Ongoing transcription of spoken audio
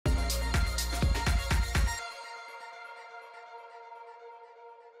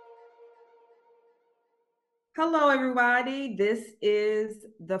Hello, everybody. This is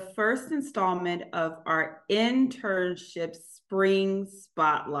the first installment of our internship spring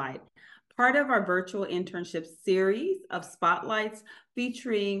spotlight, part of our virtual internship series of spotlights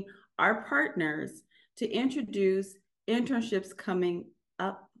featuring our partners to introduce internships coming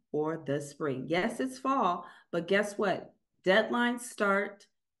up for the spring. Yes, it's fall, but guess what? Deadlines start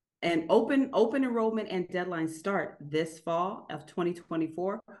and open enrollment and deadlines start this fall of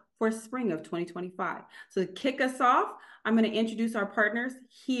 2024 for spring of 2025. So to kick us off, I'm going to introduce our partners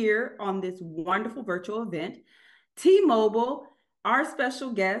here on this wonderful virtual event. T-Mobile, our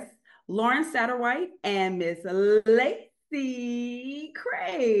special guests, Lauryn Satterwhite and Miss Lacey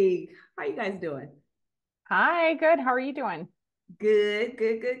Craig. How you guys doing? Hi, good. How are you doing? Good,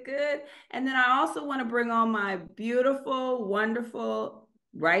 good, good, good. And then I also want to bring on my beautiful, wonderful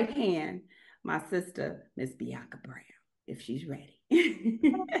right hand, my sister, Miss Bianca Brown, if she's ready.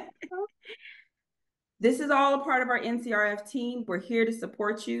 This is all a part of our NCRF team. We're here to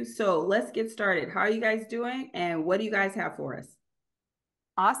support you. So let's get started. How are you guys doing? And what do you guys have for us?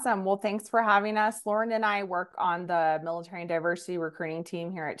 Awesome. Well, thanks for having us. Lauren and I work on the military and diversity recruiting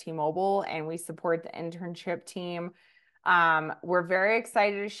team here at T-Mobile, and we support the internship team. We're very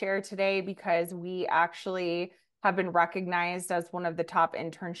excited to share today because we actually have been recognized as one of the top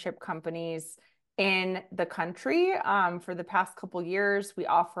internship companies in the country for the past couple years. We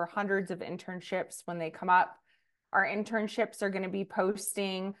offer hundreds of internships when they come up. Our internships are going to be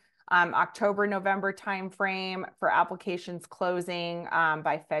posting October, November timeframe for applications closing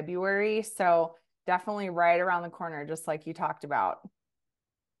by February. So definitely right around the corner, just like you talked about.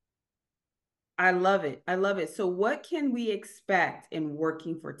 I love it. I love it. So what can we expect in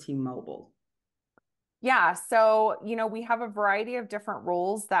working for T-Mobile? Yeah, so we have a variety of different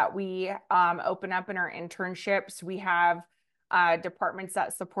roles that we open up in our internships. We have departments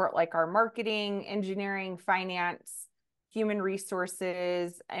that support like our marketing, engineering, finance, human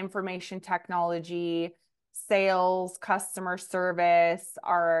resources, information technology, sales, customer service,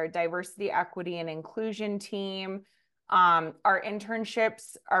 our diversity, equity, and inclusion team. Our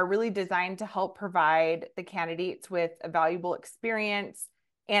internships are really designed to help provide the candidates with a valuable experience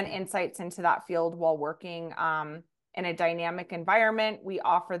and insights into that field while working in a dynamic environment. We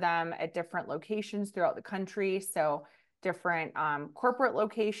offer them at different locations throughout the country. So different corporate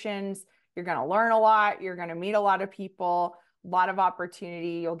locations. You're going to learn a lot. You're going to meet a lot of people, a lot of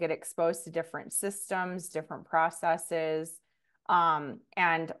opportunity. You'll get exposed to different systems, different processes.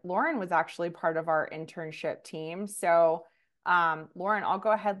 And Lauryn was actually part of our internship team. So Lauryn, I'll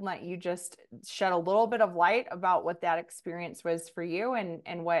go ahead and let you just shed a little bit of light about what that experience was for you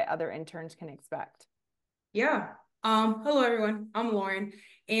and what other interns can expect. Yeah. Hello everyone. I'm Lauren,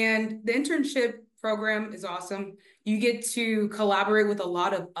 and the internship program is awesome. You get to collaborate with a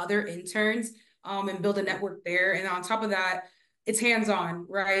lot of other interns, and build a network there. And on top of that, it's hands-on,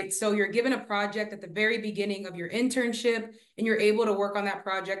 right? So you're given a project at the very beginning of your internship, and you're able to work on that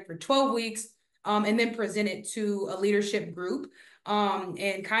project for 12 weeks, and then present it to a leadership group,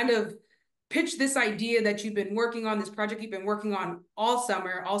 and kind of pitch this idea that you've been working on, this project you've been working on all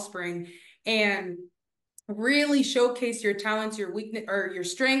summer, all spring, and really showcase your talents, your weakness, or your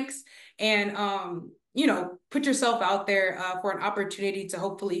strengths, and put yourself out there for an opportunity to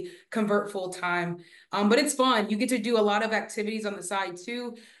hopefully convert full time. But it's fun. You get to do a lot of activities on the side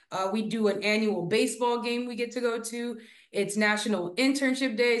too. We do an annual baseball game we get to go to. It's National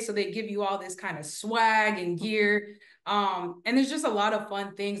Internship Day, so they give you all this kind of swag and gear. And there's just a lot of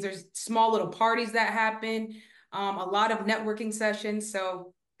fun things. There's small little parties that happen, a lot of networking sessions.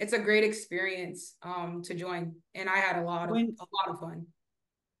 So it's a great experience to join, and I had When a lot of fun.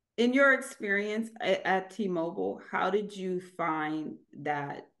 in your experience at T-Mobile, how did you find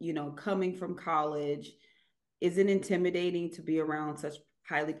that, coming from college, is it intimidating to be around such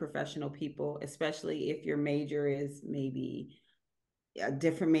highly professional people, especially if your major is maybe a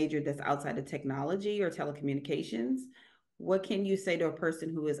different major that's outside of technology or telecommunications? What can you say to a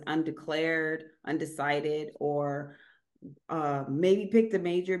person who is undeclared, undecided, or maybe picked a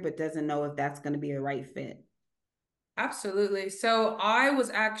major but doesn't know if that's going to be a right fit? Absolutely. So I was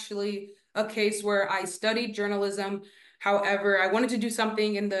actually a case where I studied journalism. However, I wanted to do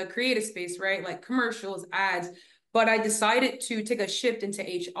something in the creative space, right? Like commercials, ads. But I decided to take a shift into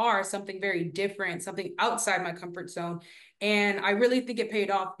HR, something very different, something outside my comfort zone. And I really think it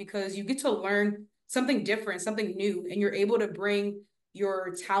paid off because you get to learn something different, something new, and you're able to bring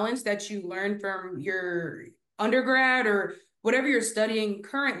your talents that you learned from your undergrad or whatever you're studying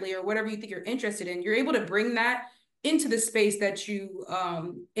currently or whatever you think you're interested in. You're able to bring that into the space that you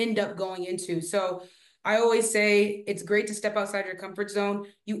end up going into. So I always say it's great to step outside your comfort zone.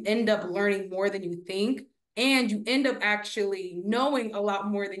 You end up learning more than you think. and you end up actually knowing a lot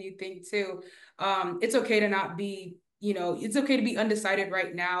more than you think too. It's okay to not be, it's okay to be undecided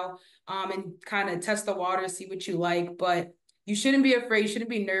right now, and kind of test the water, see what you like, but you shouldn't be afraid, you shouldn't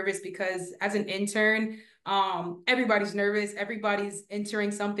be nervous, because as an intern, everybody's nervous, everybody's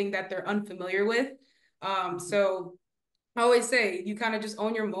entering something that they're unfamiliar with. So I always say you kind of just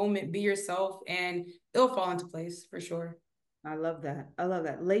own your moment, be yourself, and it'll fall into place for sure. I love that. I love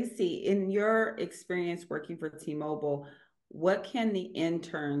that. Lacey, in your experience working for T-Mobile, what can the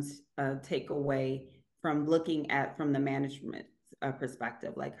interns take away from looking at from the management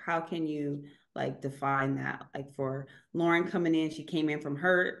perspective? Like, how can you like define that? Like for Lauryn coming in, she came in from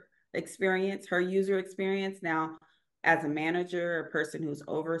her experience, her user experience. Now, as a manager, a person who's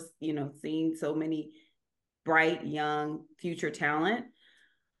over, seeing so many bright, young future talent,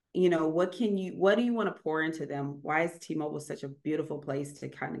 what do you want to pour into them? Why is T-Mobile such a beautiful place to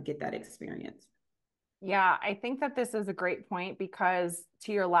kind of get that experience? Yeah, I think that this is a great point because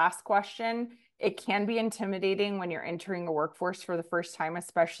to your last question, it can be intimidating when you're entering a workforce for the first time,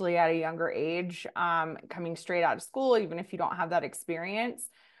 especially at a younger age, coming straight out of school, even if you don't have that experience.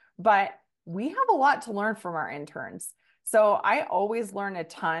 But we have a lot to learn from our interns. So I always learn a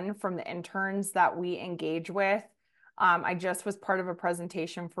ton from the interns that we engage with. I just was part of a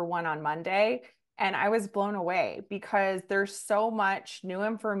presentation for one on Monday, and I was blown away because there's so much new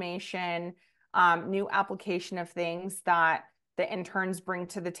information, new application of things that the interns bring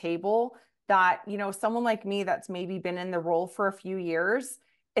to the table that, someone like me that's maybe been in the role for a few years,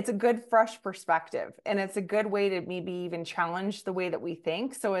 it's a good fresh perspective. And it's a good way to maybe even challenge the way that we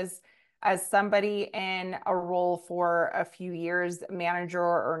think. So as somebody in a role for a few years, manager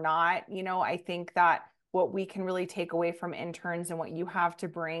or not, I think that what we can really take away from interns and what you have to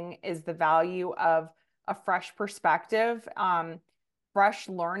bring is the value of a fresh perspective, fresh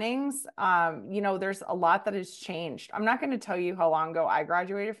learnings. There's a lot that has changed. I'm not going to tell you how long ago I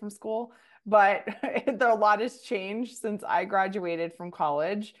graduated from school, but a lot has changed since I graduated from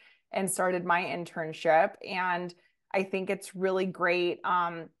college and started my internship. And I think it's really great.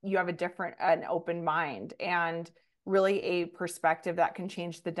 You have an open mind and really a perspective that can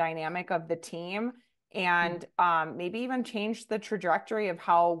change the dynamic of the team and maybe even change the trajectory of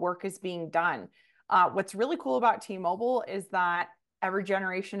how work is being done. What's really cool about T-Mobile is that every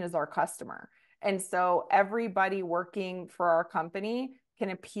generation is our customer. And so everybody working for our company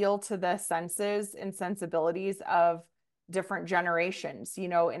can appeal to the senses and sensibilities of different generations,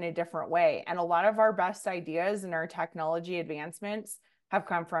 in a different way. And a lot of our best ideas and our technology advancements have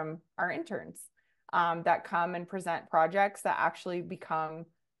come from our interns that come and present projects that actually become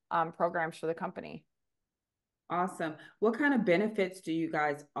programs for the company. Awesome. What kind of benefits do you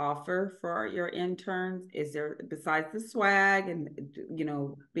guys offer for your interns? Is there, besides the swag and,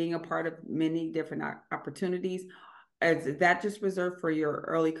 being a part of many different opportunities, is that just reserved for your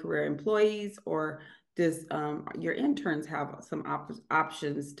early career employees, or does your interns have some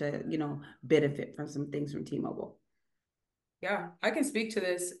options to, benefit from some things from T-Mobile? Yeah, I can speak to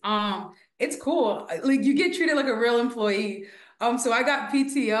this. It's cool. Like you get treated like a real employee. So I got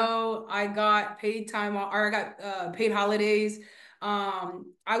PTO, I got paid time off, or I got paid holidays.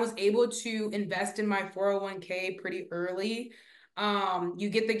 I was able to invest in my 401k pretty early. You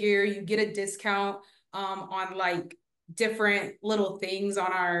get the gear, you get a discount on like different little things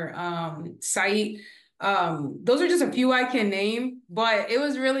on our site. Those are just a few I can name, but it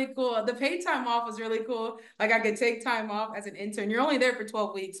was really cool. The paid time off was really cool. Like I could take time off as an intern. You're only there for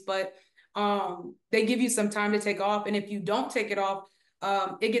 12 weeks, but they give you some time to take off. And if you don't take it off,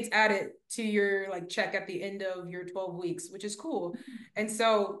 it gets added to your like check at the end of your 12 weeks, which is cool. And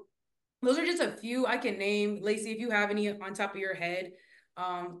so those are just a few I can name. Lacey, if you have any on top of your head,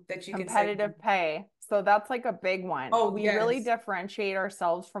 that you can say. Competitive pay. So that's like a big one. Oh, We really yes. differentiate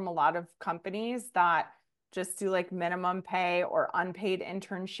ourselves from a lot of companies that just do like minimum pay or unpaid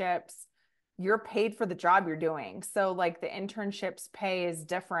internships. You're paid for the job you're doing. So like the internships pay is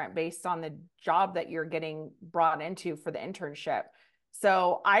different based on the job that you're getting brought into for the internship.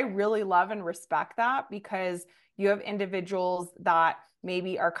 So I really love and respect that because you have individuals that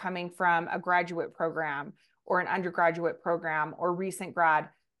maybe are coming from a graduate program or an undergraduate program or recent grad.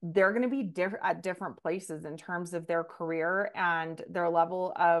 They're going to be at different places in terms of their career and their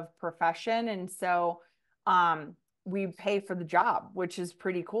level of profession. And so we pay for the job, which is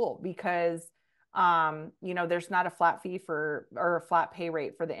pretty cool because there's not a flat fee or a flat pay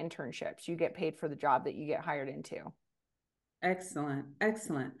rate for the internships. You get paid for the job that you get hired into. Excellent.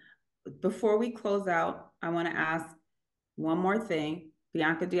 Excellent. Before we close out, I want to ask one more thing.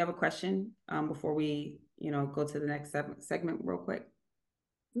 Bianca, do you have a question before we, go to the next segment real quick?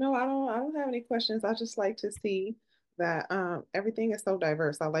 No, I don't have any questions. I just like to see that everything is so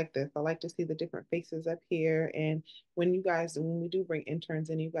diverse. I like this. I like to see the different faces up here. And when we do bring interns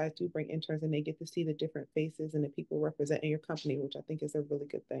and you guys do bring interns and they get to see the different faces and the people representing your company, which I think is a really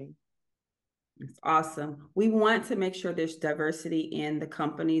good thing. It's awesome. We want to make sure there's diversity in the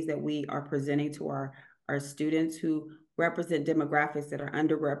companies that we are presenting to our students who represent demographics that are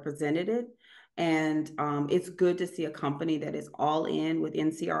underrepresented. And it's good to see a company that is all in with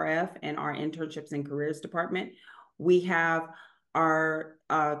NCRF and our Internships and Careers Department. We have our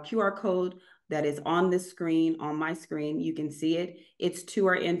QR code that is on the screen, on my screen. You can see it. It's to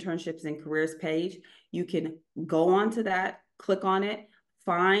our Internships and Careers page. You can go onto that, click on it,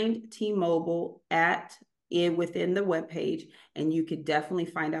 find T-Mobile within the webpage, and you could definitely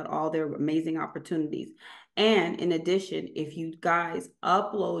find out all their amazing opportunities. And in addition, if you guys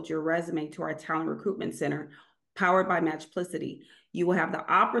upload your resume to our Talent Recruitment Center, powered by Matchplicity, you will have the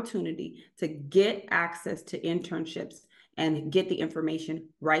opportunity to get access to internships and get the information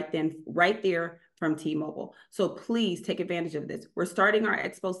right there from T-Mobile. So please take advantage of this. We're starting our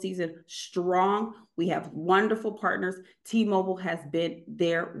expo season strong. We have wonderful partners. T-Mobile has been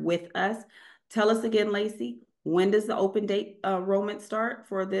there with us. Tell us again, Lacey, when does the open date enrollment start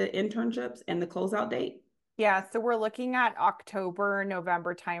for the internships and the closeout date? Yeah, so we're looking at October,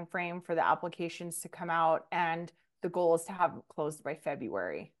 November timeframe for the applications to come out, and the goal is to have it closed by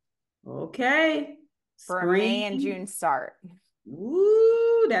February. Okay. For a May and June start.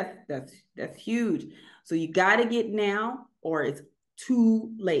 Woo, that's huge. So you got to get now or it's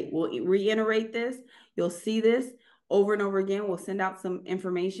too late. We'll reiterate this. You'll see this over and over again. We'll send out some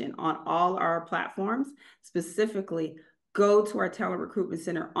information on all our platforms. Specifically, go to our Talent Recruitment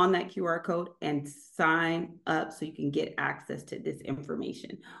Center on that QR code and sign up so you can get access to this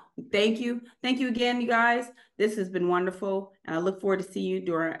information. Thank you. Thank you again, you guys. This has been wonderful. And I look forward to see you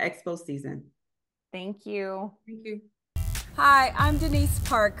during our expo season. Thank you. Thank you. Hi, I'm Denise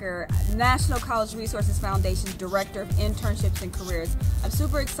Parker, National College Resources Foundation's Director of Internships and Careers. I'm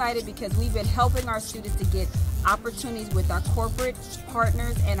super excited because we've been helping our students to get opportunities with our corporate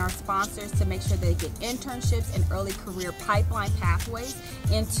partners and our sponsors to make sure they get internships and early career pipeline pathways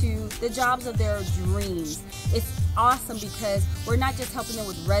into the jobs of their dreams. It's awesome because we're not just helping them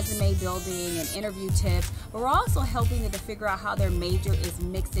with resume building and interview tips, but we're also helping them to figure out how their major is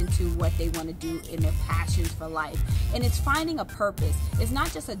mixed into what they want to do in their passions for life. And it's finding a purpose. It's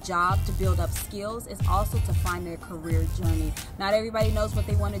not just a job to build up skills, it's also to find their career journey. Not everybody knows what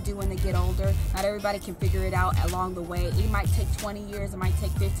they want to do when they get older. Not everybody can figure it out along the way. It might take 20 years, it might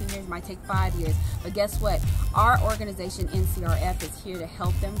take 15 years, it might take 5 years. But guess what? Our organization, NCRF, is here to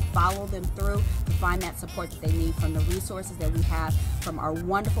help them, follow them through to find that support that they need from the resources that we have from our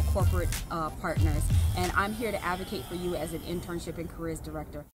wonderful corporate partners. And I'm here to advocate for you as an Internship and Careers Director.